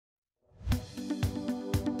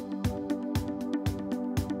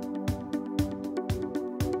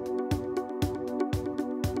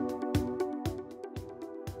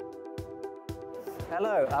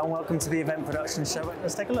Hello and welcome to the event production show.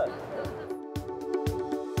 Let's take a look.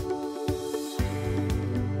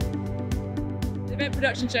 The event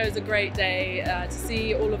production show is a great day to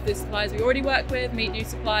see all of the suppliers we already work with, meet new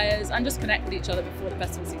suppliers and just connect with each other before the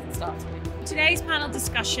festival season starts. Today's panel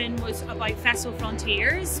discussion was about Festival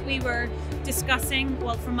Frontiers. We were discussing,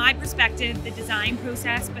 well, from my perspective, the design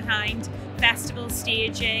process behind festival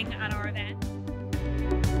staging and our event.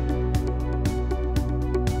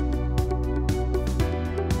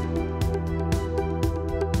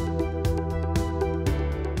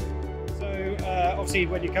 Obviously,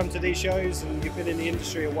 when you come to these shows and you've been in the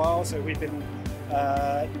industry a while, so we've been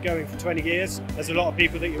going for 20 years, there's a lot of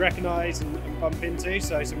people that you recognise and bump into,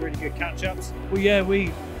 so some really good catch-ups. Well, yeah,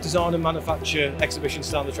 we design and manufacture exhibition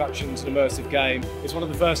style attractions and immersive game. It's one of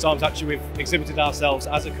the first times actually we've exhibited ourselves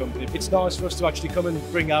as a company. It's nice for us to actually come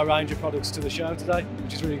and bring our range of products to the show today,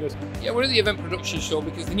 which is really good. Yeah, we're at the event production show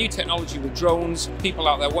because the new technology with drones, people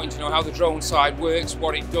out there wanting to know how the drone side works,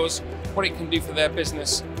 what it does, what it can do for their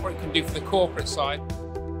business, what it can do for the corporate side.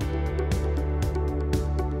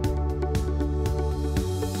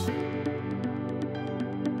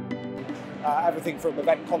 Everything from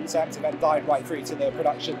event concept, event design, right through to the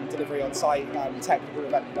production, delivery on site, technical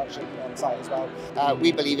event production on site as well.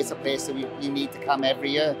 We believe it's a place that you need to come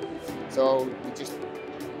every year, so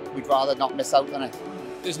we'd rather not miss out on it.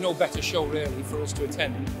 There's no better show really for us to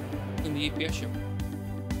attend than the EPS show.